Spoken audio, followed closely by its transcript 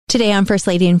Today on First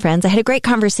Lady and Friends, I had a great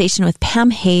conversation with Pam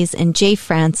Hayes and Jay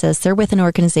Francis. They're with an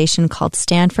organization called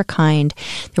Stand for Kind.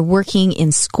 They're working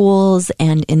in schools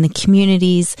and in the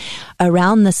communities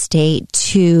around the state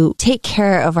to take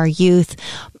care of our youth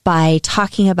by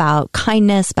talking about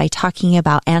kindness, by talking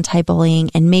about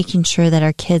anti-bullying, and making sure that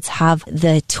our kids have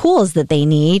the tools that they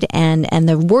need and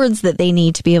the words that they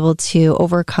need to be able to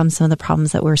overcome some of the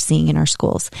problems that we're seeing in our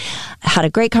schools. I had a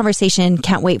great conversation.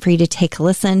 Can't wait for you to take a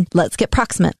listen. Let's get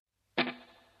proximate.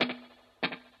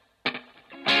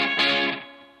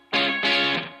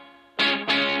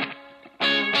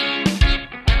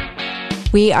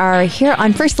 We are here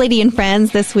on First Lady and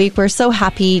Friends this week. We're so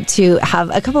happy to have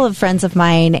a couple of friends of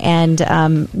mine and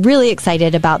really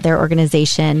excited about their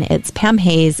organization. It's Pam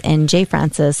Hayes and Jay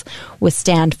Francis with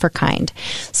Stand for Kind.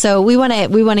 So we want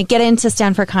to get into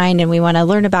Stand for Kind, and we want to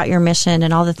learn about your mission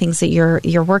and all the things that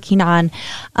you're working on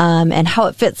and how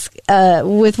it fits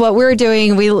with what we're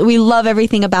doing. We love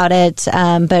everything about it,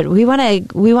 but we want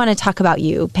to talk about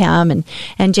you, Pam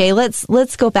and Jay.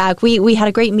 Let's go back. We had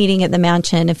a great meeting at the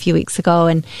mansion a few weeks ago.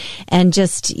 And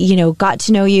just, got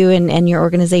to know you and your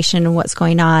organization and what's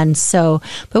going on.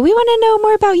 But we want to know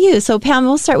more about you. So Pam,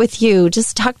 we'll start with you.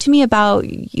 Just talk to me about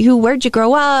you. Where'd you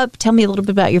grow up? Tell me a little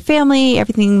bit about your family,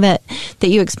 everything that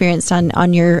you experienced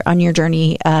on your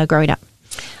journey growing up.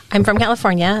 I'm from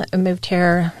California. I moved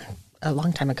here a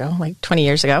long time ago, like 20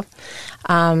 years ago.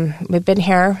 We've been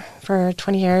here for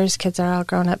 20 years. Kids are all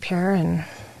grown up here and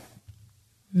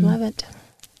love it.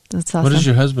 That's awesome. What does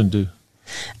your husband do?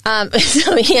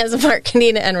 So he has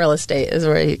marketing and real estate is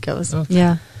where he goes. Okay.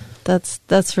 Yeah,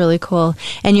 that's really cool.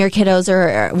 And your kiddos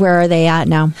where are they at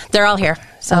now? They're all here.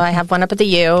 So Okay. I have one up at the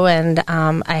U, and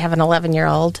I have an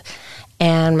 11-year-old,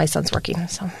 and my son's working.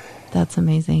 So That's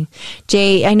amazing.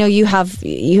 Jay, I know you have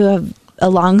a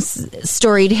long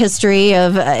storied history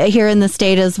of here in the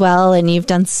state as well, and you've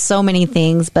done so many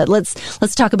things. But let's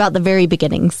talk about the very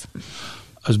beginnings.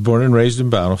 I was born and raised in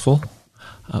Bountiful.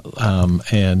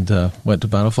 And went to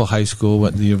Bountiful High School,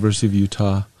 went to the University of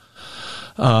Utah.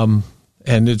 And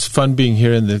it's fun being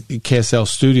here in the KSL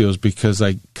studios because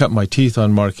I cut my teeth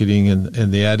on marketing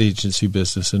and the ad agency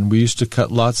business. And we used to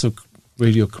cut lots of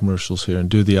radio commercials here and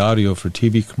do the audio for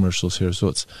TV commercials here. So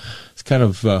it's kind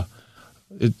of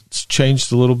it's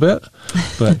changed a little bit.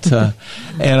 But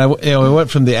and I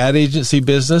went from the ad agency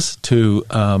business to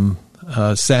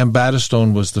Sam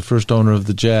Battistone was the first owner of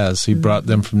the Jazz. He brought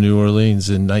them from New Orleans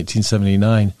in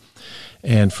 1979.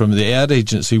 And from the ad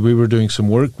agency, we were doing some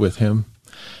work with him,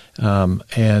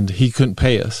 and he couldn't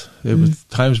pay us.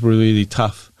 Times were really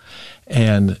tough.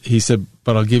 And he said,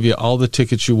 but I'll give you all the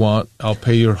tickets you want. I'll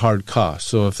pay your hard costs.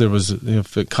 So if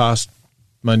it cost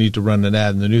money to run an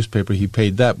ad in the newspaper, he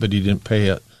paid that, but he didn't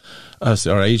pay us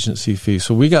our agency fee.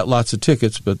 So we got lots of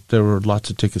tickets, but there were lots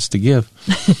of tickets to give.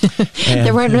 And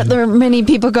there were many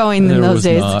people going in those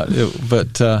days.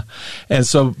 And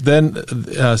so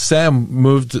then Sam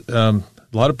moved. A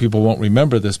lot of people won't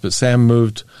remember this, but Sam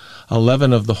moved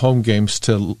 11 of the home games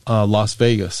to Las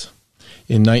Vegas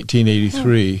in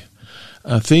 1983.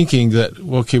 Thinking that,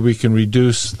 okay, we can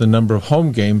reduce the number of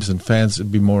home games and fans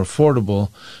would be more affordable.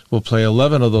 We'll play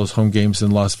 11 of those home games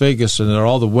in Las Vegas, and they're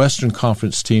all the Western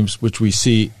Conference teams, which we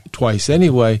see twice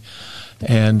anyway.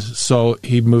 And so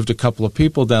he moved a couple of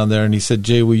people down there, and he said,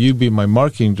 Jay, will you be my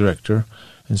marketing director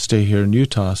and stay here in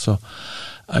Utah? So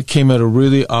I came at a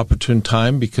really opportune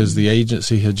time because the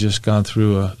agency had just gone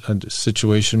through a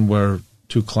situation where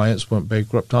 2 clients went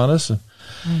bankrupt on us.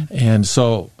 And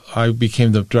so I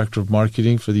became the director of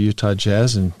marketing for the Utah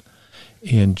Jazz in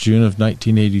June of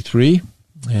 1983.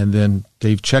 And then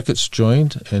Dave Checketts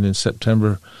joined, and in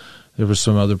September there were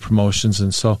some other promotions.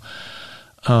 And so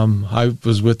I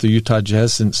was with the Utah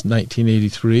Jazz since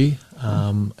 1983,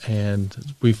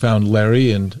 and we found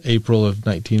Larry in April of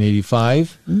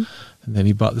 1985, and then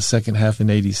he bought the second half in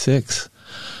 86.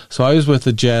 So I was with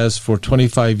the Jazz for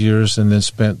 25 years and then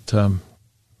spent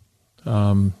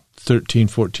 13,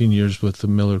 14 years with the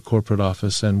Miller corporate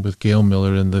office and with Gail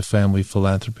Miller in the family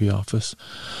philanthropy office.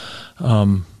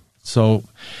 And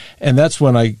that's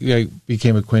when I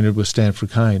became acquainted with Stand for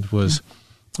Kind. Was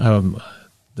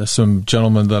there's some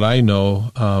gentlemen that I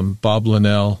know, Bob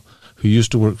Linnell, who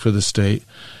used to work for the state,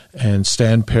 and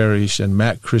Stan Parrish and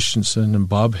Matt Christensen and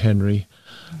Bob Henry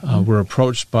were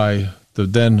approached by the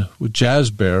then Jazz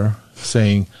Bear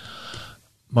saying,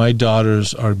 my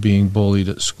daughters are being bullied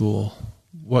at school.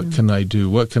 What can I do?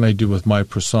 What can I do with my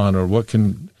persona?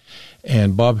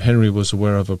 And Bob Henry was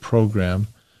aware of a program,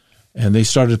 and they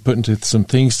started putting some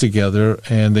things together,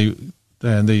 and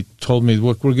they told me,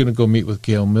 look, we're going to go meet with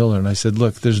Gail Miller. And I said,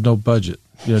 look, there's no budget.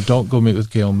 Don't go meet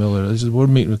with Gail Miller. They said, we're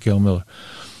meeting with Gail Miller.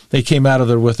 they came out of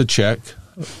there with a check,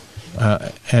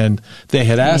 and they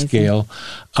had asked Gail,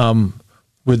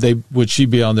 would she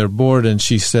be on their board, and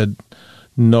she said,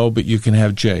 no, but you can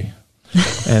have Jay.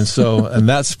 And so, and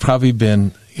that's probably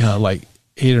been like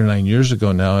 8 or 9 years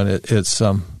ago now, and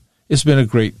it's been a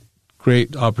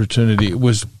great opportunity. It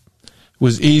was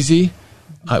easy.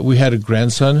 We had a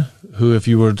grandson who, if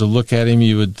you were to look at him,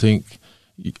 you would think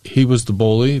he was the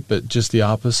bully, but just the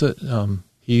opposite.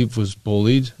 He was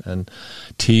bullied and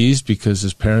teased because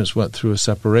his parents went through a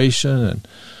separation,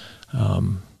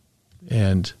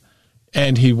 and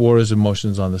he wore his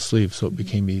emotions on the sleeve, so it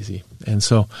became easy. And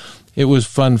so it was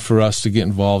fun for us to get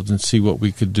involved and see what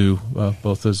we could do,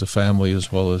 both as a family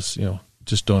as well as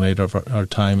just donate our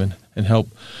time and help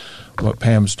what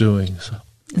Pam's doing. So.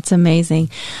 It's amazing.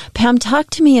 Pam, talk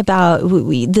to me about,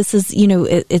 this is,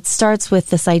 it starts with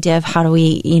this idea of how do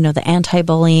we, the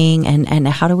anti-bullying and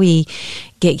how do we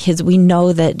get kids, we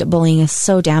know that bullying is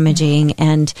so damaging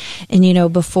and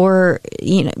before,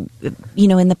 in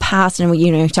the past, and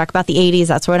we talk about the 80s,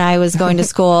 that's when I was going to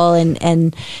school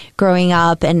and growing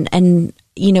up and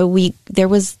there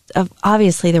was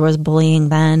bullying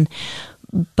then,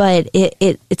 but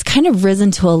it's kind of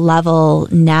risen to a level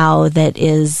now that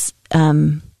is,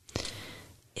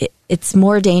 it's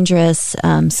more dangerous.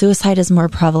 Suicide is more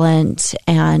prevalent,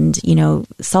 and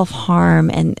self-harm,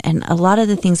 and a lot of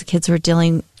the things the kids are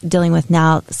dealing with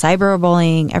now,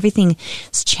 cyberbullying,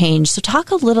 everything's changed. So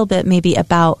talk a little bit maybe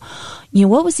about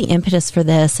what was the impetus for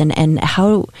this, and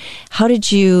how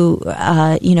did you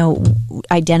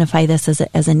identify this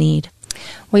as a need?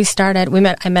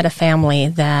 I met a family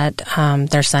that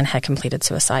their son had completed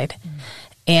suicide.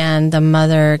 And the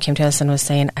mother came to us and was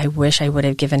saying, I wish I would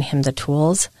have given him the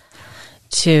tools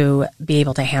to be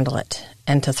able to handle it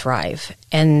and to thrive.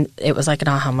 And it was like an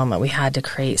aha moment. We had to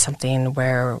create something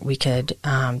where we could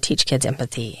teach kids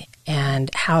empathy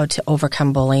and how to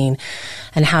overcome bullying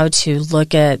and how to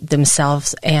look at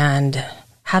themselves and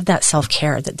have that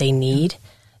self-care that they need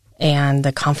and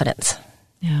the confidence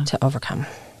to overcome.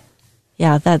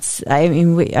 Yeah,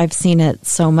 I've seen it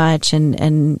so much,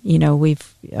 and we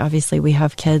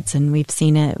have kids, and we've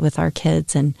seen it with our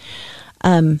kids. And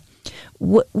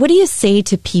what do you say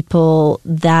to people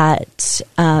that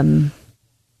say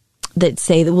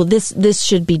that, well, this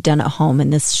should be done at home,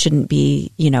 and this shouldn't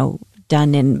be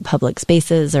done in public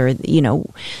spaces, or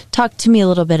talk to me a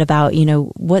little bit about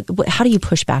how do you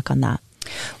push back on that?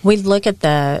 We look at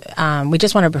we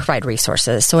just want to provide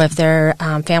resources. So if their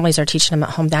families are teaching them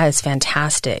at home, that is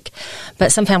fantastic.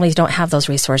 But some families don't have those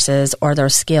resources or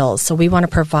those skills. So we want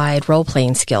to provide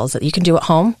role-playing skills that you can do at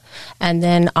home, and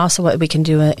then also what we can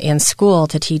do in school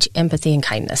to teach empathy and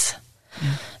kindness.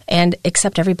 Yeah. And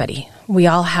accept everybody. We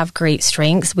all have great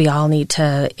strengths. We all need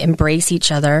to embrace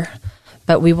each other,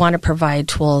 but we want to provide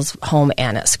tools home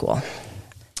and at school.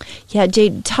 Yeah,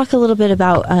 Jade, talk a little bit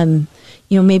about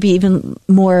maybe even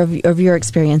more of your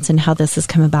experience and how this has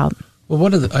come about.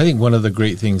 Well, I think one of the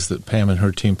great things that Pam and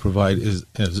her team provide is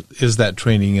that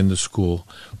training in the school.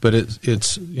 But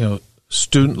it's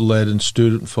student led and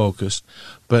student focused.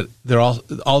 But they're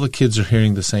all the kids are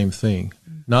hearing the same thing.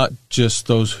 Not just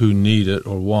those who need it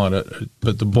or want it,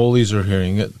 but the bullies are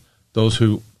hearing it. Those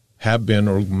who have been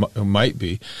or might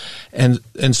be, and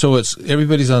so it's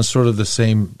everybody's on sort of the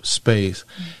same space.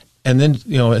 And then,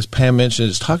 as Pam mentioned,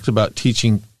 it's talked about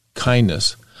teaching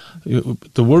kindness.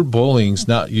 The word bullying is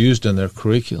not used in their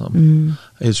curriculum.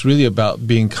 It's really about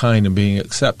being kind and being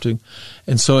accepting.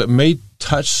 And so it may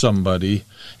touch somebody.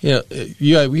 You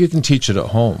can teach it at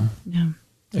home. Yeah.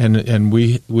 And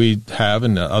we have,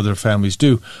 and other families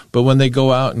do. But when they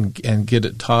go out and get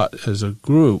it taught as a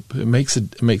group, it makes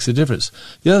a difference.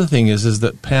 The other thing is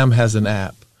that Pam has an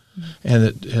app,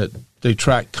 and they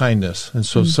track kindness, and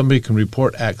so somebody can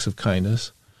report acts of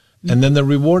kindness, and then they're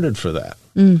rewarded for that.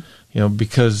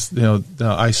 Because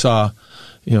I saw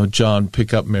John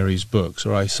pick up Mary's books,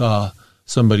 or I saw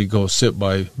somebody go sit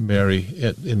by Mary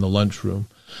in the lunchroom,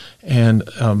 and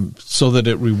so that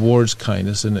it rewards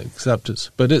kindness and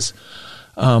acceptance. But there's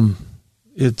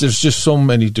just so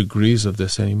many degrees of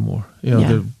this anymore.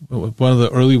 One of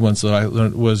the early ones that I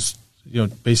learned was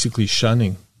basically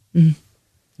shunning.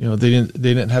 They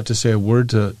didn't have to say a word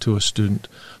to a student,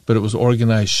 but it was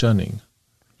organized shunning.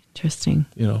 Interesting.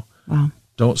 Wow.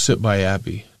 Don't sit by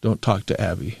Abby. Don't talk to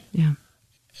Abby. Yeah.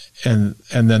 And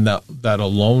then that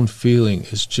alone feeling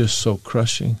is just so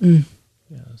crushing.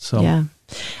 Yeah.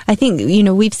 I think,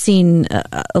 we've seen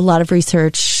a lot of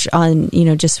research on,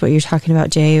 just what you're talking about,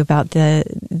 Jay, about the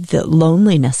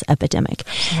loneliness epidemic.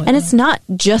 Absolutely. And it's not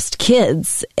just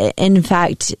kids. In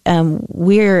fact,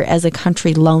 we're as a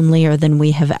country lonelier than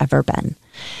we have ever been.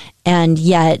 And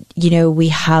yet, we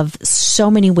have so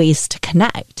many ways to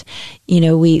connect.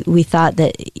 We thought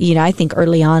that, I think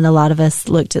early on, a lot of us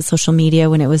looked at social media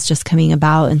when it was just coming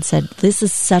about and said, this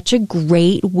is such a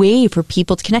great way for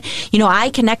people to connect.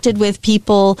 I connected with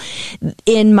people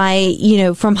in my,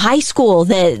 from high school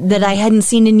that I hadn't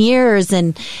seen in years,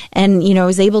 and I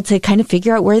was able to kind of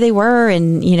figure out where they were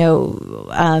and,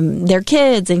 their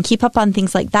kids, and keep up on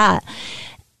things like that.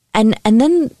 And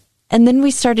then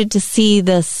we started to see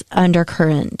this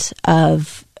undercurrent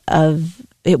of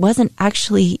it wasn't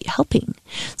actually helping.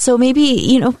 So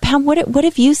maybe, Pam, what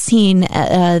have you seen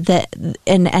that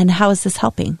and how is this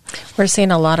helping? We're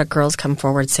seeing a lot of girls come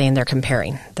forward saying they're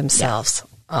comparing themselves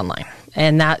online,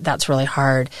 and that's really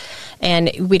hard.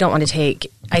 And we don't want to take.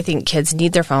 I think kids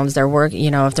need their phones. Their work,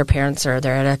 if their parents they're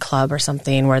at a club or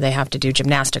something where they have to do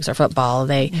gymnastics or football,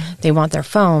 they want their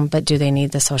phone, but do they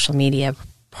need the social media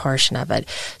portion of it?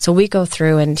 So we go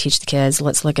through and teach the kids,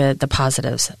 let's look at the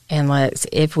positives, and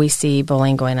if we see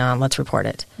bullying going on, let's report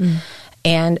it.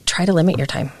 And try to limit your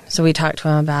time. So we talked to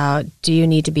them about, do you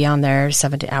need to be on there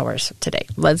 70 hours today?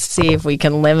 Let's see if we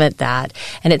can limit that.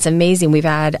 And it's amazing. We've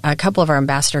had a couple of our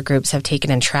ambassador groups have taken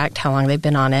and tracked how long they've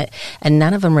been on it, and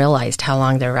none of them realized how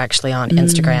long they were actually on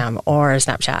Instagram or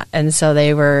Snapchat. And so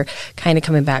they were kind of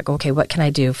coming back, okay, what can I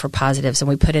do for positives? And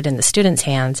we put it in the students'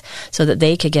 hands so that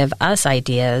they could give us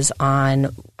ideas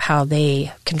on how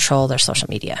they control their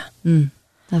social media.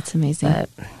 That's amazing.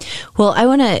 Well, I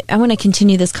want to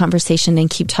continue this conversation and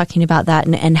keep talking about that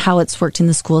and how it's worked in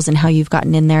the schools and how you've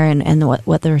gotten in there and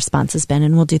what the response has been.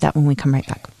 And we'll do that when we come right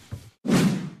back.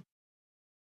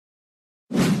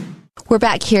 We're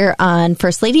back here on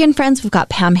First Lady and Friends. We've got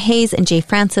Pam Hayes and Jay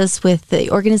Francis with the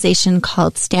organization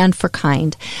called Stand for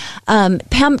Kind.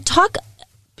 Pam, talk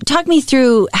me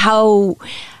through how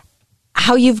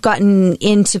you've gotten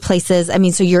into places. I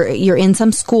mean, so you're in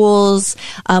some schools.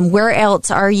 Where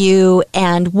else are you?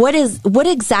 And what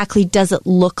exactly does it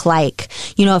look like?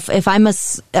 If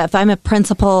I'm a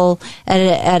principal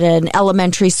at an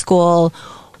elementary school,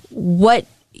 what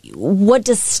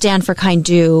does Stand for Kind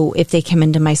do if they come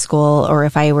into my school, or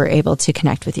if I were able to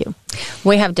connect with you?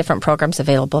 We have different programs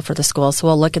available for the school, so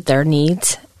we'll look at their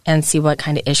needs and see what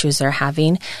kind of issues they're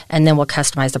having, and then we'll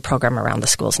customize the program around the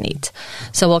school's needs.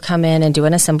 So we'll come in and do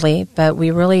an assembly, but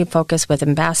we really focus with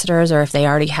ambassadors, or if they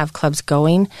already have clubs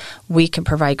going, we can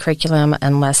provide curriculum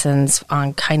and lessons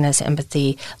on kindness,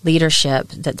 empathy, leadership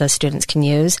that the students can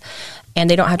use. And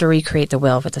they don't have to recreate the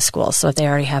wheel with the school. So if they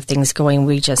already have things going,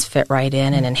 we just fit right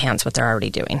in and enhance what they're already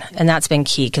doing. And that's been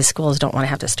key, because schools don't want to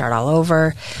have to start all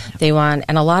over. And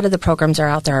a lot of the programs are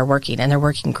out there are working, and they're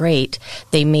working great.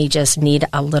 They may just need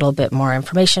a little bit more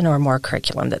information or more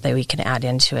curriculum that we can add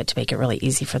into it to make it really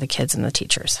easy for the kids and the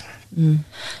teachers.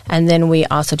 And then we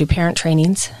also do parent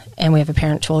trainings, and we have a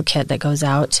parent toolkit that goes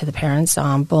out to the parents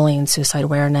on bullying, suicide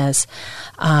awareness,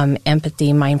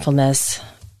 empathy, mindfulness,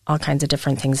 all kinds of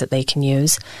different things that they can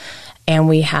use. And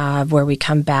we have where we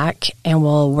come back and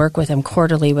we'll work with them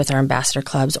quarterly with our ambassador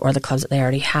clubs or the clubs that they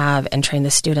already have, and train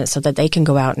the students so that they can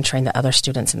go out and train the other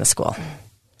students in the school.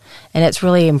 And it's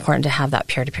really important to have that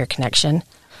peer-to-peer connection.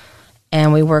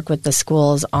 And we work with the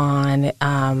schools on,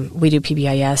 we do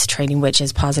PBIS training, which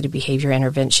is positive behavior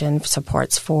intervention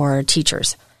supports for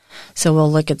teachers. So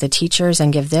we'll look at the teachers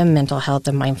and give them mental health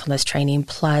and mindfulness training,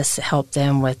 plus help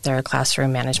them with their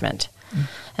classroom management.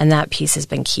 And that piece has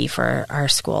been key for our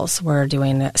schools. We're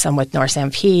doing some with North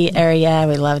Sanpete area.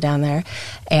 We love down there.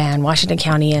 And Washington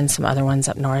County and some other ones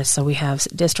up north. So we have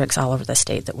districts all over the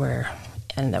state that we're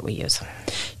in that we use.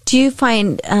 Do you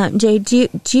find, Jay, do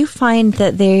you find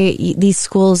that these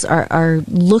schools are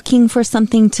looking for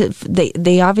something to,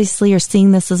 they obviously are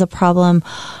seeing this as a problem.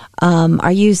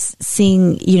 Are you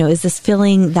seeing, is this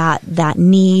filling that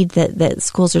need that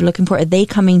schools are looking for? Are they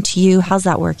coming to you? How's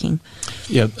that working?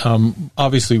 Yeah,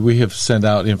 obviously we have sent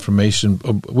out information.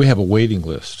 We have a waiting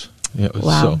list.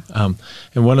 Wow. So,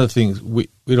 and one of the things, we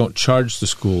don't charge the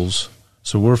schools,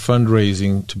 so we're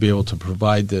fundraising to be able to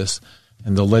provide this.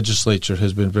 And the legislature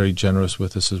has been very generous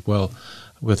with us as well.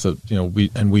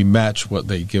 We match what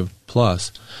they give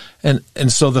plus, and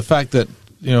so the fact that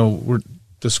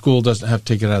the school doesn't have to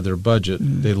take it out of their budget.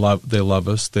 They love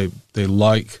us. They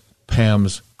like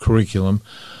Pam's curriculum.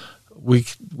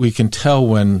 We can tell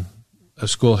when a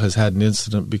school has had an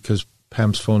incident because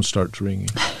Pam's phone starts ringing,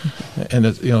 and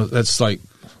that's like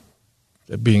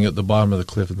being at the bottom of the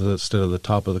cliff instead of the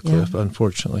top of the cliff,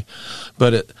 unfortunately.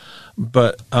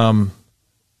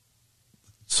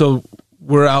 So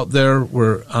we're out there.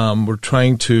 We're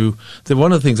trying to.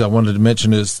 One of the things I wanted to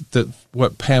mention is that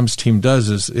what Pam's team does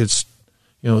is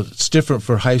it's different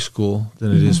for high school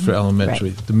than it is for elementary.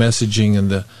 Right. The messaging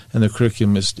and the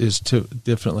curriculum is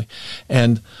differently,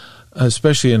 and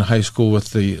especially in high school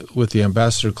with the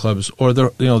ambassador clubs, or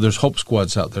there's Hope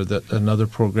Squads out there, that another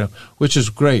program, which is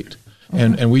great,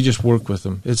 and we just work with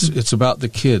them. It's about the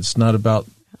kids, not about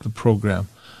the program.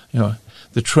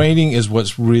 The training is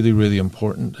what's really, really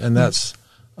important, and that's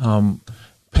Pam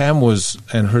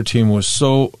and her team was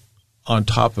so on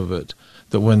top of it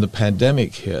that when the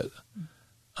pandemic hit,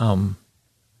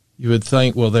 you would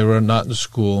think, well, they were not in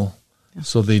school,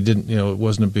 so they didn't, it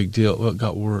wasn't a big deal. Well, it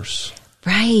got worse.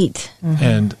 Right.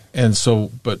 And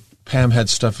so, but Pam had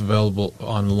stuff available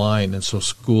online, and so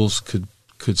schools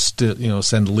could still,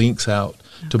 send links out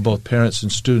to both parents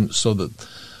and students, so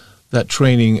that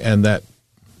training and that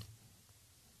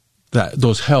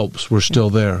those helps were still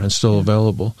there and still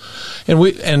available.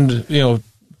 And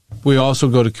we also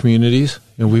go to communities.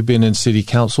 We've been in city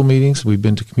council meetings. We've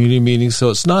been to community meetings. So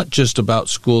it's not just about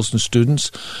schools and students,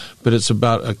 but it's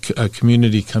about a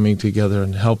community coming together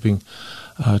and helping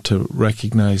to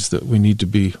recognize that we need to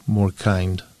be more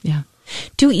kind. Yeah.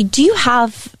 Do you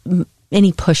have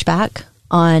any pushback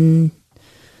on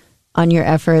your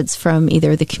efforts from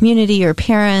either the community or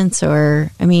parents,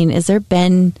 or, has there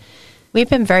been... We've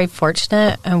been very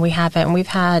fortunate, and we've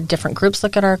had different groups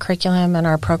look at our curriculum and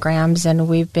our programs, and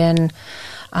we've been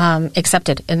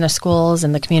accepted in the schools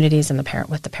and the communities and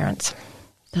with the parents.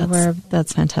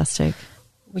 That's fantastic.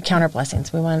 We count our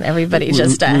blessings. We want everybody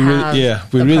just to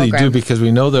have. We really do, because we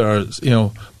know there are,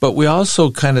 but we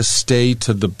also kind of stay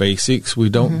to the basics. We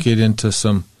don't get into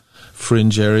some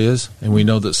fringe areas, and we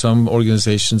know that some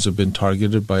organizations have been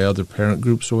targeted by other parent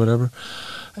groups or whatever,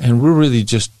 and we're really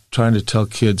just trying to tell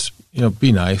kids,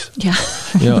 be nice. Yeah.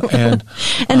 And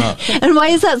why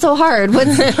is that so hard? But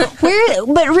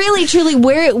really, truly,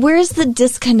 where's the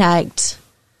disconnect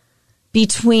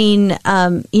between,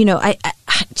 I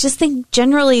just think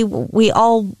generally we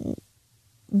all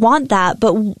want that,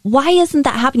 but why isn't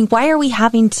that happening? Why are we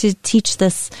having to teach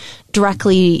this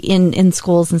directly in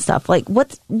schools and stuff? Like,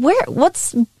 where's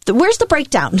the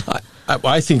breakdown?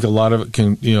 I think a lot of it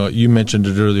can, you mentioned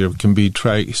it earlier, can be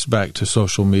traced back to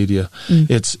social media.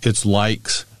 It's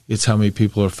likes, it's how many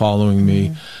people are following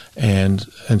me, and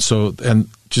so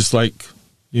just like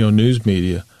news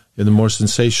media, the more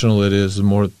sensational it is, the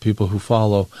more people who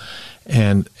follow,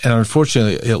 and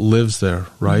unfortunately it lives there,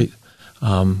 right?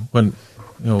 When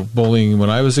bullying when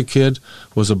I was a kid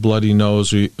was a bloody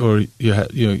nose, or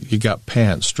you got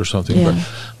pantsed or something,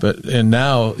 but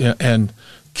now and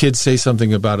kids say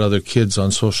something about other kids on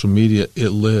social media, it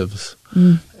lives.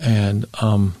 And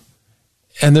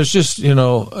there's just,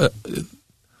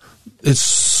 it's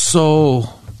so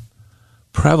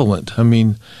prevalent.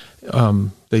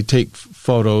 They take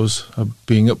photos of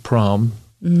being at prom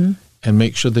and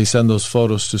make sure they send those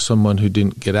photos to someone who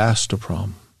didn't get asked to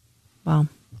prom. Wow.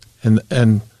 And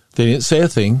they didn't say a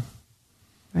thing,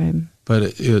 right?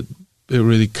 But it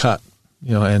really cut,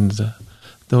 and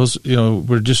those,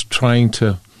 we're just trying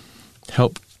to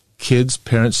help kids,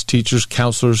 parents, teachers,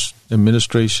 counselors,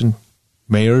 administration,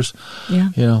 mayors,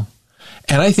 and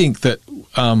I think that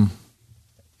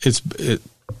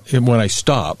when I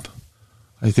stop,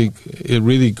 I think it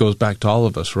really goes back to all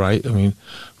of us, right?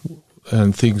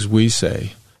 And things we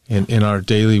say in our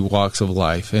daily walks of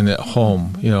life, and at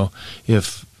home,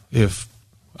 if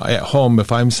at home,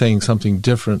 if I'm saying something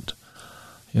different,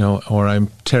 or I'm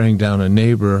tearing down a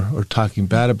neighbor or talking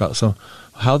bad about someone,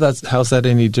 how's that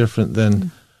any different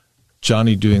than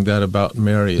Johnny doing that about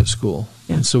Mary at school?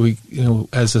 Yeah. And so we,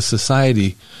 as a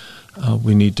society,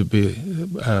 we need to be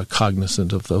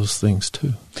cognizant of those things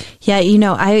too. Yeah, you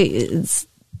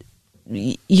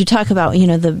talk about,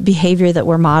 the behavior that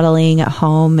we're modeling at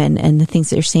home and the things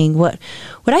that you're seeing. What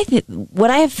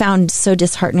I have found so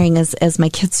disheartening as my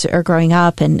kids are growing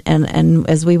up and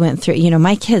as we went through,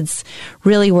 my kids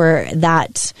really were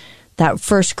that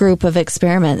first group of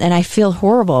experiment, and I feel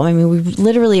horrible. We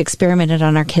literally experimented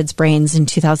on our kids' brains in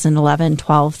 2011,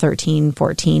 12, 13,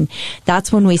 14.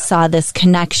 That's when we saw this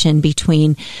connection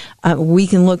between, we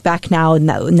can look back now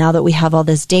that we have all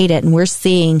this data, and we're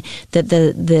seeing that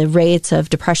the rates of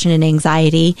depression and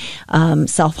anxiety,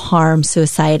 self-harm,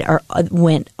 suicide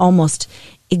went almost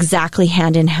exactly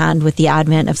hand in hand with the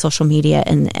advent of social media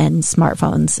and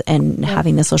smartphones and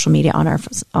having the social media on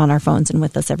our phones and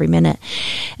with us every minute,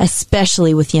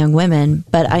 especially with young women.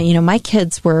 But my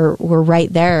kids were right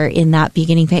there in that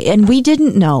beginning phase, and we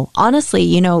didn't know.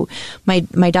 Honestly,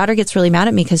 my daughter gets really mad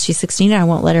at me because she's 16 and I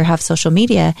won't let her have social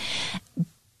media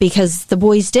because the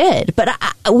boys did, but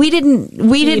we didn't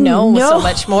know so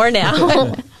much more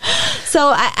now.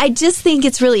 So I just think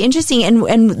it's really interesting, and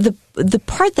the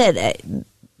part that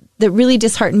really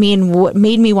disheartened me and what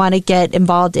made me want to get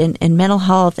involved in mental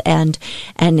health and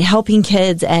helping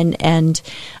kids and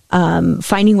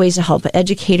finding ways to help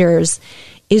educators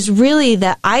is really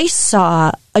that I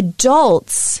saw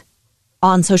adults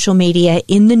on social media,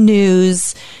 in the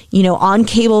news, on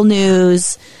cable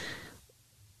news,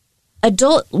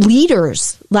 adult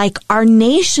leaders, like our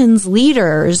nation's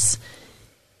leaders,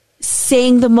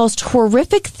 saying the most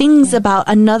horrific things about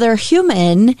another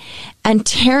human and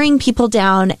tearing people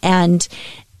down and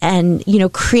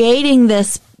creating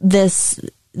this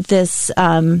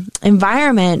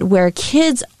environment where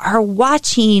kids are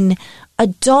watching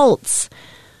adults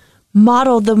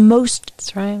model the most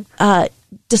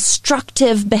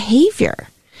destructive behavior.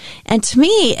 And to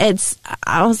me,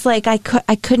 I was like, I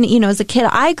couldn't, as a kid,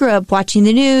 I grew up watching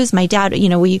the news. My dad,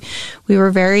 we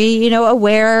were very,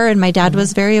 aware, and my dad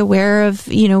was very aware of,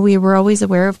 we were always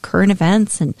aware of current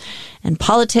events and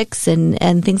politics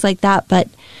and things like that. But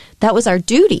that was our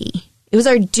duty. It was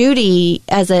our duty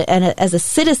as a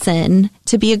citizen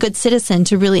to be a good citizen,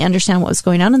 to really understand what was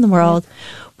going on in the world.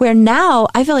 Where now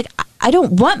I feel like I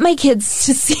don't want my kids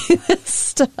to see this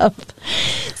stuff.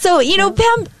 So,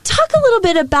 Pam, talk a little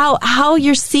bit about how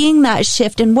you're seeing that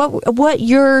shift and what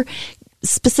your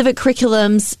specific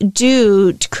curricula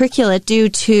do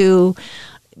to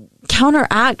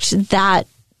counteract that,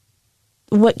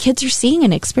 what kids are seeing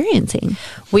and experiencing.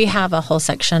 We have a whole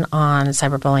section on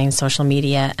cyberbullying, social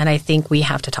media, and I think we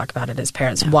have to talk about it as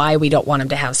parents, why we don't want them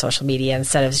to have social media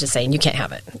instead of just saying, you can't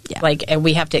have it. Yeah. And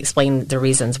we have to explain the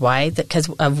reasons why, because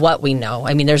of what we know.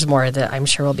 I mean, there's more that I'm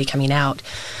sure will be coming out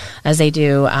as they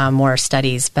do more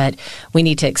studies, but we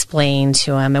need to explain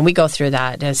to them, and we go through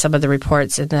that. Some of the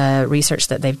reports and the research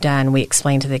that they've done, we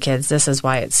explain to the kids, this is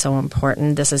why it's so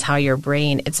important. This is how your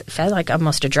brain, it's fed like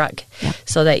almost a drug,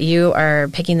 so that you are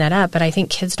picking that up. But I think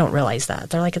kids don't realize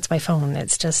that. They're like, it's my phone.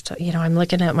 It's just, I'm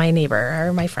looking at my neighbor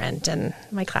or my friend and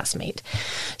my classmate.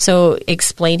 So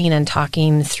explaining and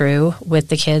talking through with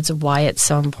the kids why it's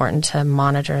so important to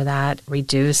monitor that,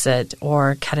 reduce it,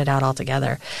 or cut it out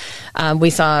altogether.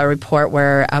 We saw a report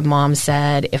where a mom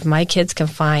said, if my kids can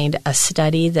find a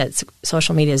study that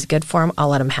social media is good for them, I'll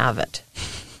let them have it.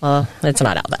 Well, it's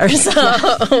not out there. So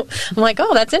I'm like,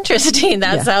 oh, that's interesting.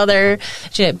 That's how they're,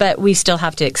 but we still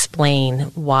have to explain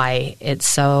why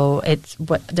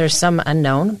there's some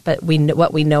unknown, but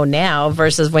what we know now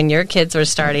versus when your kids were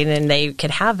starting and they could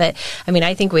have it. I mean,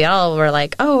 I think we all were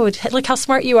like, oh, look how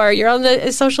smart you are. You're on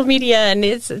the social media and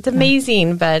it's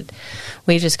amazing, but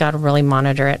we just got to really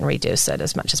monitor it and reduce it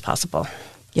as much as possible.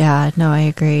 Yeah, no, I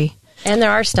agree. And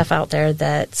there are stuff out there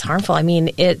that's harmful. I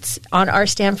mean, it's on our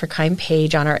Stand for Kind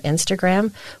page on our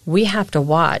Instagram. We have to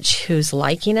watch who's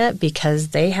liking it because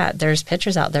there's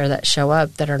pictures out there that show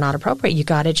up that are not appropriate. You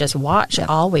got to just watch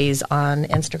always on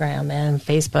Instagram and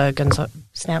Facebook and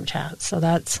Snapchat. So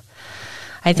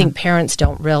I think parents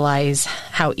don't realize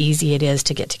how easy it is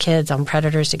to get to kids, on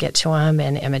predators to get to them,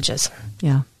 and images.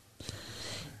 Yeah.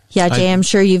 Yeah, Jay, I'm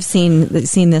sure you've seen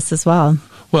this as well.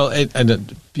 Well,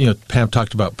 and Pam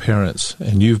talked about parents,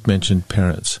 and you've mentioned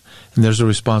parents, and there's a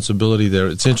responsibility there.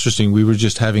 It's interesting. We were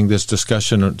just having this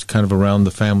discussion kind of around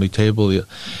the family table,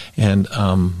 and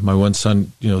my one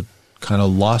son, kind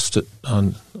of lost it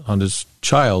on his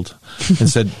child and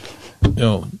said,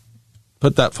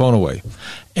 put that phone away.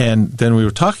 And then we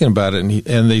were talking about it,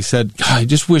 and they said, I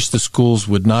just wish the schools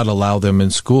would not allow them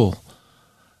in school.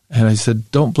 And I said,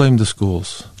 don't blame the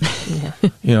schools.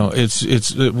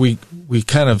 We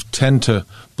kind of tend to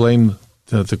blame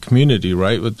the community,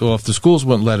 right? Well, if the schools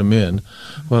wouldn't let them in,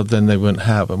 well, then they wouldn't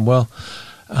have them. Well,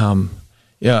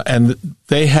 and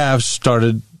they have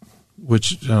started,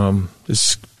 which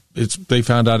they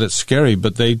found out it's scary,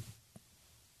 but they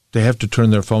have to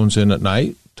turn their phones in at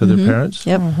night to their parents.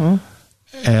 Yep. Mm-hmm.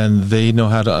 And they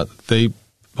know they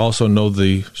also know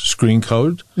the screen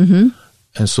code. Mm-hmm.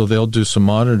 And so they'll do some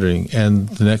monitoring. And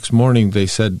the next morning they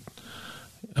said,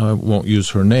 I won't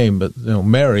use her name, but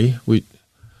Mary,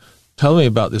 tell me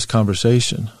about this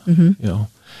conversation,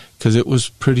 because it was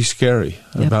pretty scary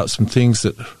about some things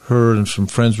that her and some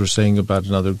friends were saying about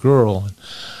another girl,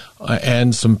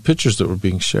 and some pictures that were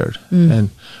being shared.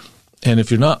 And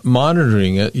if you're not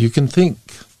monitoring it, you can think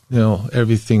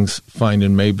everything's fine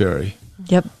in Mayberry.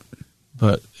 Yep.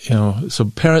 But so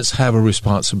parents have a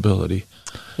responsibility.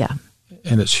 Yeah.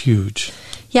 And it's huge.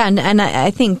 Yeah, and I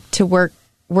think to work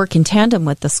in tandem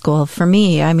with the school, for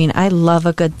me, I mean, I love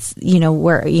a good,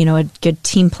 a good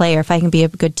team player. If I can be a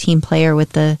good team player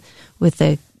with the my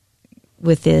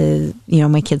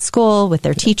kids' school, with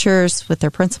their teachers, with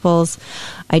their principals,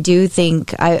 I do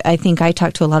think I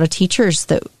talk to a lot of teachers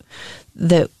that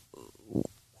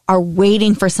are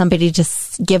waiting for somebody to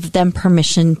give them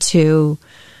permission to,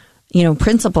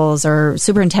 principals or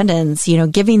superintendents,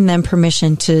 giving them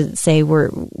permission to say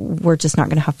we're just not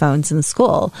going to have phones in the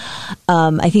school.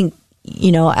 I think,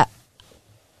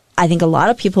 I think a lot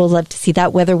of people would love to see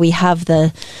that, whether we have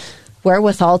the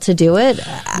wherewithal to do it.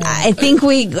 Yeah. I think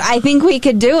we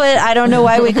could do it. I don't know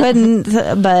why we couldn't,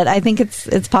 but I think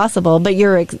it's possible. But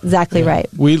you're exactly right.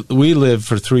 We lived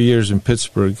for 3 years in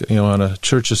Pittsburgh, on a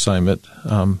church assignment.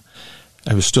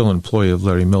 I was still an employee of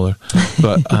Larry Miller,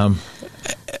 but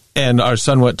and our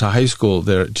son went to high school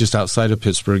there, just outside of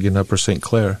Pittsburgh in Upper St.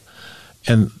 Clair,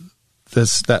 and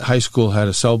that high school had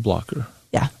a cell blocker.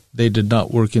 Yeah, they did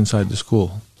not work inside the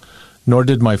school. Nor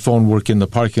did my phone work in the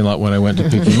parking lot when I went to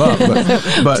pick him up.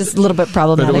 But just a little bit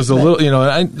problematic. But it was a little,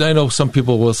 I know some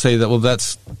people will say that, well,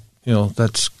 that's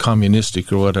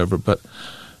communistic or whatever. But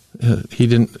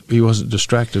he wasn't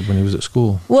distracted when he was at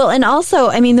school. Well, and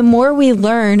also, the more we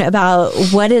learn about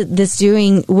what this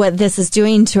is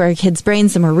doing to our kids'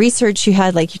 brains, the more research you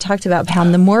had, like you talked about,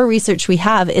 Pam, the more research we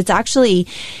have, it's actually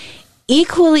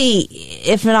equally,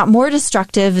 if not more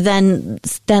destructive than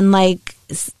like,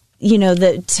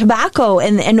 the tobacco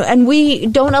and we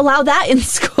don't allow that in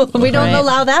school. We don't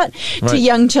allow that to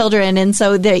young children. And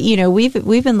so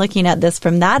we've been looking at this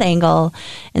from that angle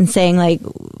and saying, like,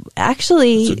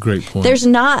 actually, that's a great point.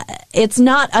 It's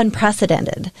not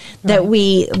unprecedented that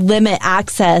we limit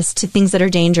access to things that are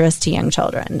dangerous to young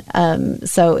children.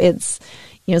 So it's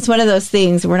one of those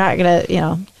things. We're not going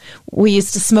to, we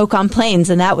used to smoke on planes,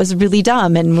 and that was really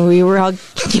dumb, and we were all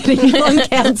getting lung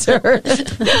cancer.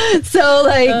 So,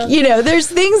 there's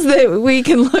things that we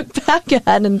can look back at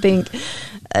and think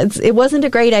it wasn't a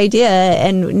great idea,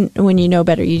 and when you know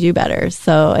better, you do better.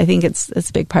 So I think it's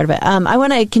a big part of it. I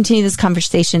want to continue this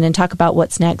conversation and talk about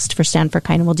what's next for Stand for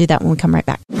Kind, and we'll do that when we come right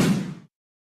back.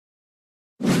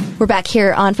 We're back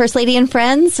here on First Lady and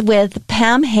Friends with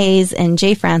Pam Hayes and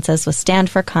Jay Francis with Stand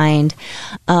for Kind.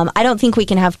 I don't think we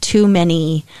can have too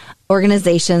many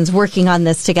organizations working on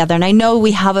this together. And I know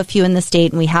we have a few in the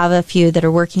state and we have a few that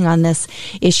are working on this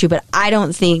issue, but I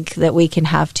don't think that we can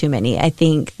have too many. I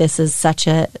think this is such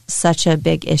a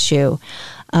big issue.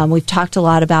 We've talked a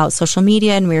lot about social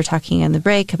media, and we were talking in the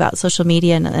break about social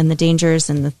media and the dangers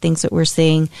and the things that we're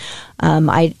seeing.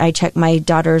 I check my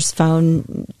daughter's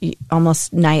phone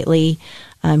almost nightly.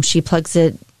 She plugs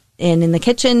it in the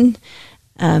kitchen.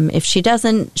 If she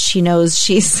doesn't, she knows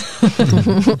she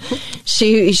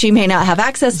may not have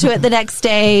access to it the next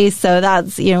day. So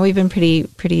that's, we've been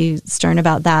pretty stern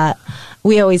about that.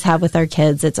 We always have with our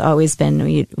kids. It's always been,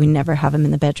 we never have them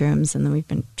in the bedrooms, and then we've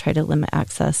been trying to limit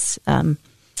access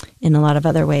in a lot of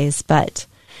other ways. But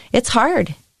it's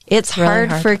hard. It's really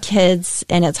hard for kids,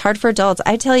 and it's hard for adults.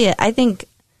 I tell you, I think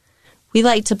we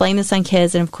like to blame this on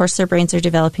kids, and of course their brains are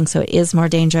developing, so it is more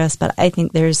dangerous. But I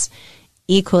think there's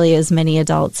equally as many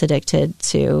adults addicted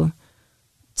to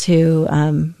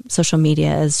social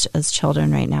media as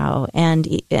children right now. And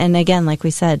again, like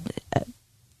we said,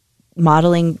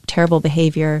 modeling terrible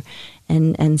behavior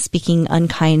and speaking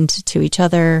unkind to each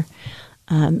other,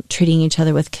 treating each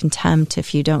other with contempt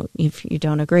if you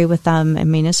don't agree with them.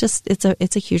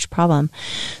 It's a huge problem.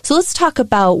 So let's talk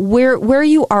about where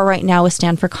you are right now with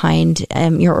Stand for Kind,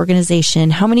 your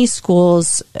organization. How many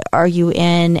schools are you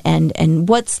in, and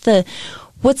what's the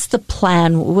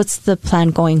plan? What's the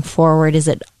plan going forward? Is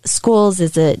it schools?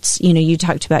 Is it, you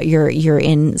talked about you're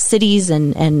in cities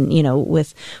and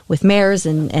with mayors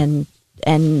and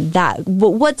that.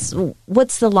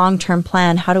 What's the long-term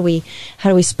plan? How do we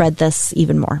spread this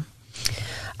even more?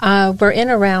 We're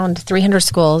in around 300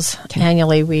 schools. Okay.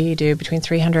 Annually, we do between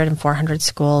 300 and 400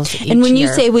 schools each And when you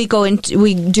year. say we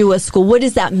do a school, what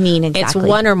does that mean exactly? It's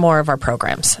one or more of our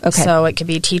programs. Okay. So it could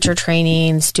be teacher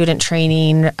training, student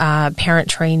training, parent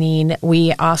training.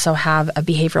 We also have a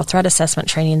behavioral threat assessment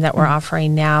training that we're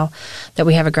offering now, that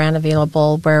we have a grant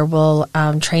available where we'll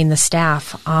train the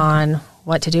staff on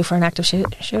what to do for an active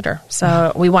shooter.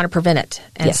 So we want to prevent it.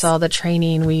 And so the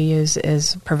training we use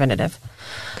is preventative.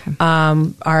 Okay.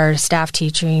 Our staff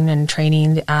teaching and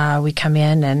training, we come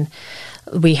in and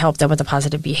we help them with the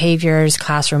positive behaviors,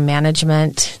 classroom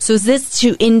management. So is this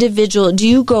do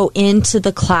you go into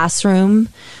the classroom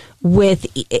with,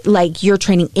 like, you're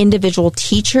training individual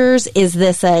teachers? Is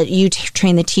this you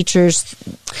train the teachers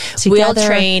together? We'll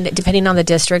train, depending on the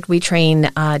district, we train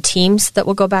teams that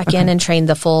will go back in and train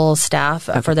the full staff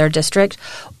for their district,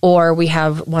 or we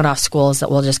have one-off schools that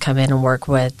will just come in and work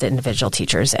with the individual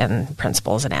teachers and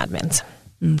principals and admins.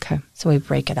 Okay. So we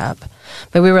break it up.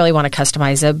 But we really want to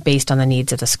customize it based on the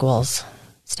needs of the schools.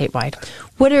 statewide.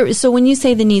 So when you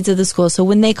say the needs of the school, so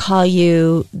when they call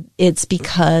you, it's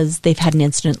because they've had an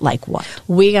incident like what?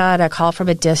 We got a call from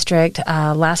a district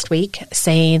last week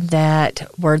saying that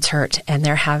words hurt, and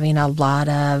they're having a lot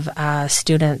of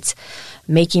students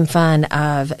making fun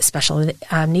of special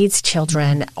needs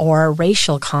children or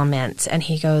racial comments. And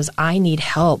he goes, I need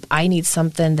help. I need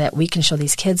something that we can show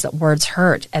these kids that words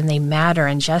hurt and they matter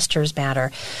and gestures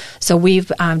matter. So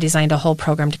we've designed a whole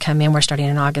program to come in. We're starting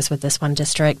in August with this one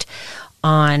district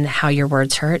on how your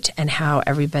words hurt and how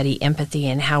everybody empathy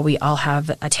and how we all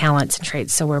have talents and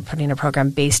traits. So we're putting a program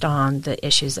based on the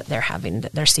issues that they're having,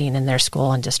 that they're seeing in their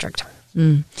school and district.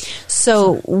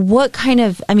 So what kind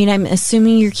of, I'm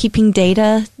assuming you're keeping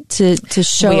data to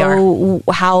show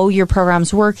how your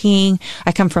program's working.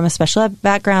 I come from a special ed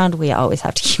background. We always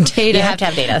have to keep data. You have to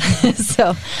have data.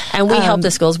 And we help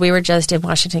the schools. We were just in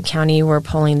Washington County. We're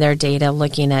pulling their data,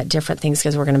 looking at different things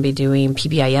because we're going to be doing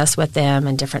PBIS with them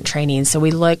and different trainings. So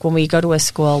we look, when we go to a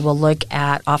school, we'll look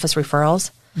at office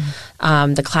referrals,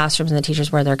 the classrooms and the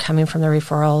teachers where they're coming from the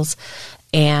referrals,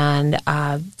 and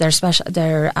their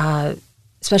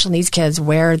special needs kids,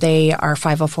 where they are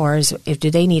 504s,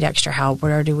 do they need extra help?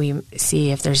 Where do we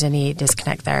see if there's any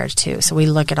disconnect there too? So we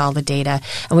look at all the data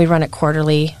and we run it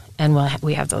quarterly, and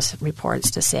we have those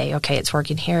reports to say, okay, it's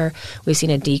working here. We've seen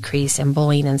a decrease in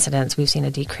bullying incidents. We've seen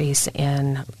a decrease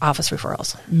in office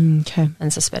referrals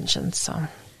and suspensions. So.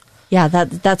 Yeah,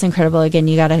 that's incredible. Again,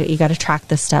 you gotta track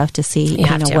this stuff to see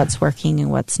what's working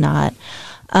and what's not.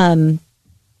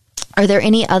 Are there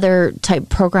any other type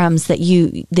programs that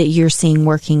you're seeing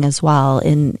working as well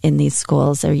in these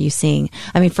schools? Are you seeing?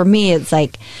 For me, it's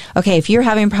like, okay, if you're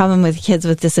having a problem with kids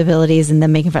with disabilities and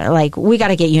then making fun, like, we got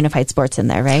to get unified sports in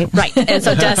there, right? Right. And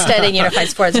so Dusted and Unified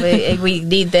Sports, we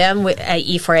need them at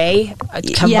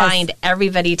E4A combined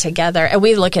everybody together, and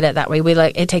we look at it that way.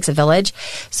 It takes a village.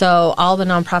 So all the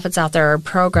nonprofits out there,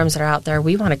 programs that are out there,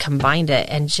 we want to combine it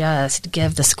and just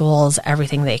give the schools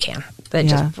everything they can.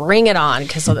 Just bring it on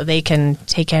so that they can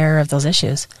take care of those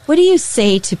issues. What do you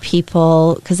say to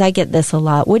people, because I get this a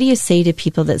lot, what do you say to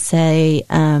people that say,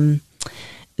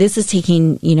 this is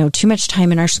taking, too much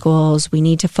time in our schools, we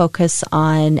need to focus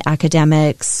on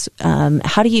academics?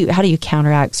 How do you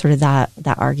counteract sort of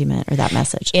that argument or that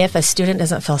message? If a student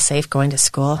doesn't feel safe going to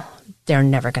school, they're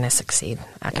never going to succeed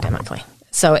academically. Yeah.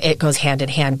 So it goes hand in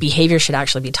hand. Behavior should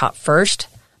actually be taught first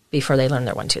before they learn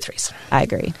their 1, 2, 3s. I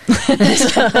agree.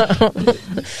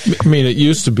 It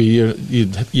used to be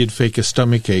you'd fake a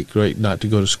stomach ache, right, not to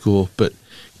go to school. But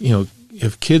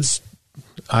if kids,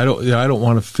 I don't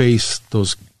want to face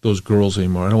those girls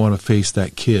anymore. I don't want to face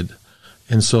that kid,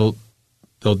 and so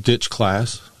they'll ditch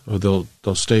class or they'll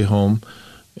stay home,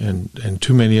 and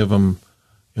too many of them,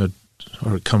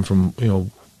 or come from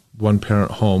one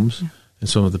parent homes. And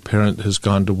some of the parent has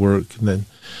gone to work,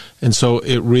 and so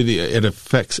it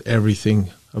affects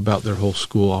everything about their whole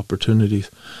school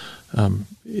opportunities.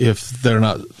 If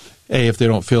they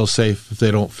don't feel safe, if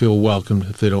they don't feel welcomed,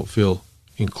 if they don't feel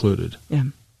included. Yeah.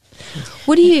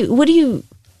 What do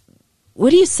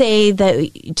you say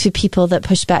that to people that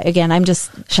push back? Again, I'm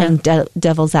just playing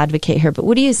devil's advocate here, but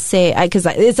what do you say? Because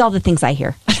it's all the things I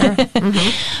hear. Sure.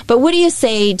 Mm-hmm. But what do you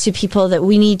say to people that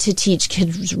we need to teach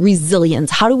kids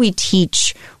resilience? How do we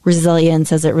teach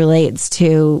resilience as it relates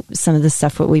to some of the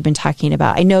stuff that we've been talking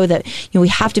about? I know that we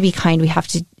have to be kind. We have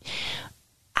to.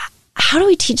 How do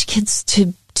we teach kids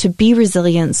to be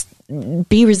resilient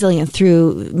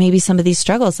through maybe some of these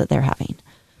struggles that they're having?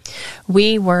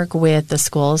 We work with the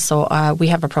schools. So we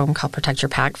have a program called Protect Your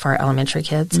Pack for our elementary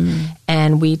kids.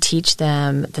 And we teach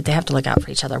them that they have to look out for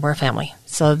each other. We're a family.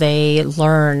 So they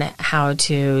learn how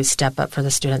to step up for the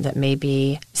student that may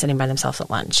be sitting by themselves at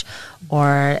lunch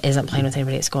or isn't playing with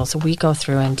anybody at school. So we go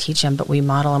through and teach them, but we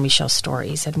model and we show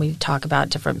stories. And we talk about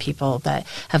different people that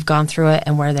have gone through it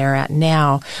and where they're at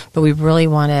now. But we really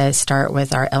want to start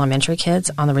with our elementary kids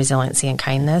on the resiliency and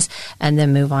kindness and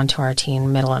then move on to our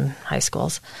teen, middle, and high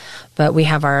schools. But we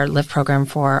have our LIFT program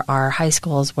for our high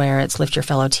schools where it's Lift Your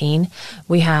Fellow Teen.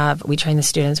 We train the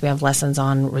students. We have lessons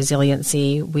on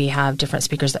resiliency. We have different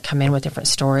speakers that come in with different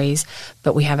stories.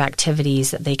 But we have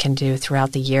activities that they can do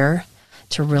throughout the year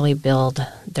to really build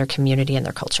their community and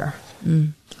their culture. I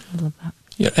love that.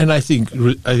 Yeah, and I think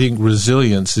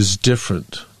resilience is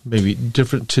different, maybe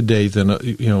different today than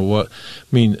what I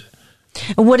mean.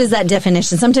 And what is that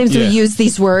definition? Sometimes we use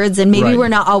these words, and maybe we're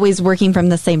not always working from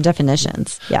the same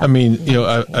definitions. Yeah.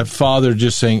 A father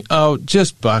just saying, "Oh,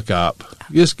 just buck up,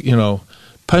 just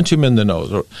punch him in the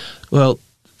nose." Well,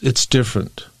 it's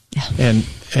different,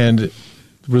 and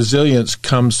resilience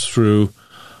comes through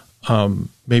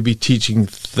maybe teaching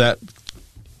that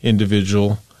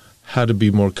individual how to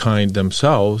be more kind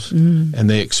themselves, and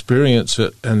they experience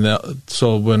it. And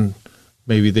so when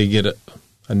maybe they get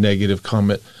a negative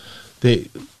comment, they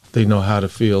know how to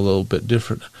feel a little bit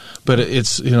different. But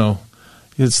it's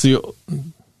it's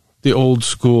the old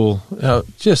school.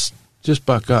 Just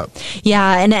buck up.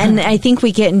 Yeah, and I think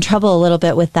we get in trouble a little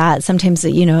bit with that. Sometimes,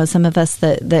 some of us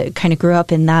that kind of grew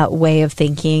up in that way of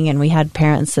thinking, and we had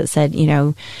parents that said,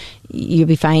 you'll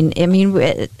be fine. I mean,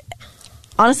 it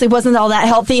honestly wasn't all that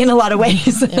healthy in a lot of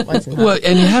ways. It wasn't. Well,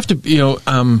 and you have to,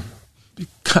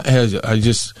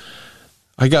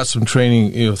 I got some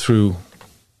training, through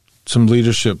some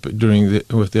leadership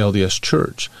with the LDS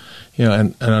Church,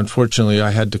 and unfortunately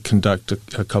I had to conduct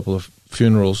a couple of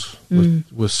funerals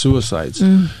with suicides,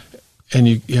 and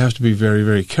you have to be very,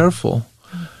 very careful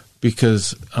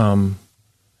because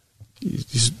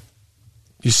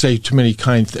you say too many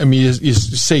kind. You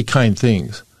say kind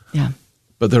things,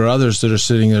 but there are others that are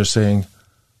sitting there saying,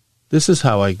 "This is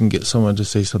how I can get someone to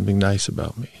say something nice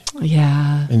about me."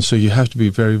 Yeah, and so you have to be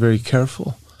very, very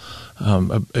careful,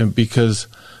 and because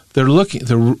they're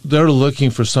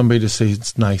looking for somebody to say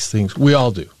nice things. We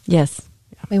all do. Yes.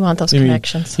 We want those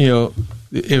connections.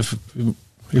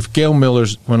 If Gail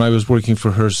Miller's, when I was working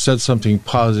for her, said something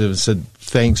positive and said,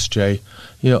 "Thanks, Jay,"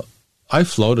 I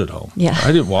floated home. Yeah.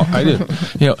 I didn't,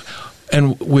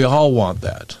 and we all want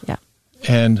that. Yeah.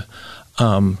 And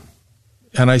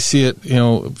I see it,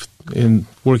 in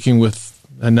working with,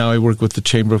 and now I work with the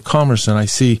Chamber of Commerce, and I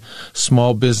see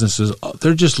small businesses,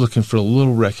 they're just looking for a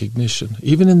little recognition,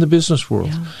 even in the business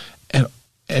world. Yeah.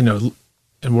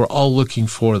 And we're all looking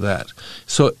for that.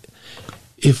 So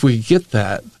if we get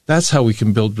that, that's how we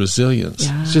can build resilience.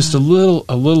 Yeah. It's just a little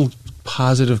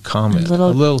positive comment, a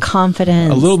little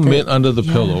confidence, a little mint under the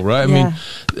pillow, right? I mean,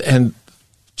 and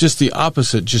just the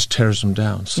opposite just tears them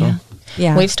down. So.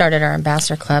 Yeah. We've started our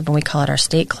ambassador club, and we call it our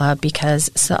state club because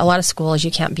a lot of schools,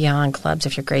 you can't be on clubs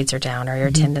if your grades are down or your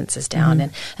attendance is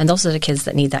down. And those are the kids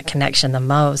that need that connection the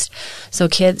most. So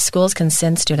schools can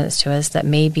send students to us that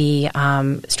may be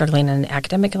struggling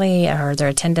academically or their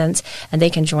attendance, and they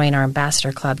can join our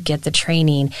ambassador club, get the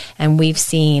training. And we've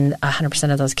seen 100%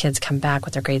 of those kids come back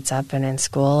with their grades up and in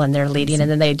school, and they're leading.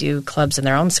 And then they do clubs in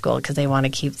their own school because they want to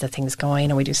keep the things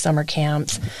going. And we do summer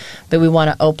camps. But we want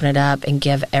to open it up and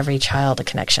give every child a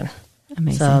connection.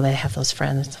 Amazing. So they have those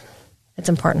friends. It's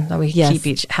important that we have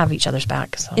each other's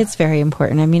back. So. It's very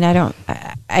important. I mean,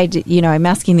 I'm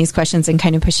asking these questions and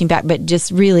kind of pushing back, but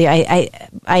just really,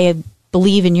 I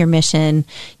believe in your mission.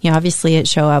 Obviously at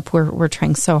Show Up, we're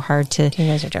trying so hard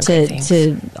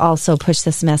to also push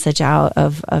this message out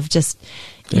of just,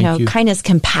 kindness,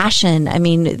 compassion. I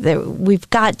mean, we've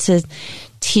got to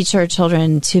teach our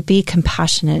children to be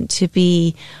compassionate, to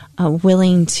be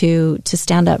willing to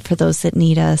stand up for those that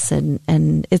need us,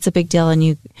 and it's a big deal. And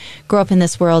you grow up in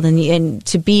this world, and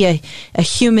to be a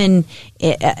human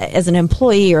as an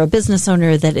employee or a business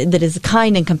owner that is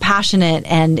kind and compassionate,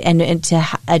 and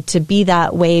to be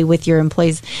that way with your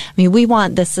employees. I mean, we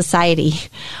want this society,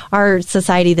 our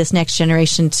society, this next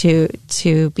generation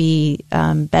to be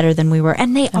better than we were,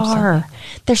 and they Absolutely. are.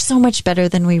 They're so much better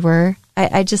than we were.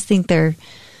 I just think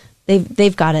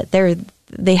they've got it.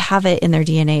 They have it in their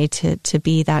DNA to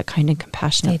be that kind of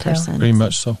compassionate person. Very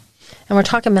much so. And we're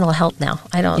talking mental health now.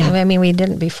 We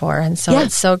didn't before. And so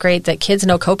it's so great that kids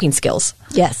know coping skills.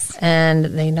 Yes. And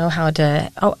they know how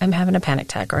to, I'm having a panic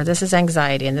attack, or this is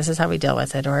anxiety and this is how we deal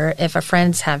with it. Or if a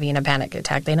friend's having a panic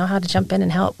attack, they know how to jump in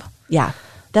and help. Yeah,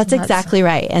 that's exactly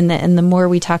right. And the more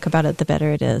we talk about it, the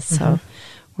better it is. So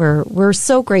we're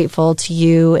so grateful to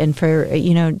you and for,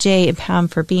 Jay and Pam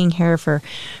for being here, for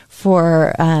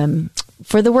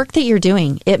the work that you're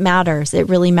doing. It matters. It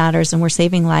really matters. And we're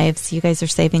saving lives. You guys are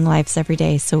saving lives every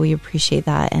day. So we appreciate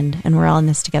that. And we're all in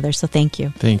this together. So thank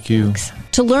you. Thank you. Thanks.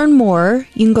 To learn more,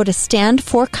 you can go to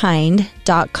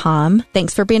standforkind.com.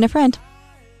 Thanks for being a friend.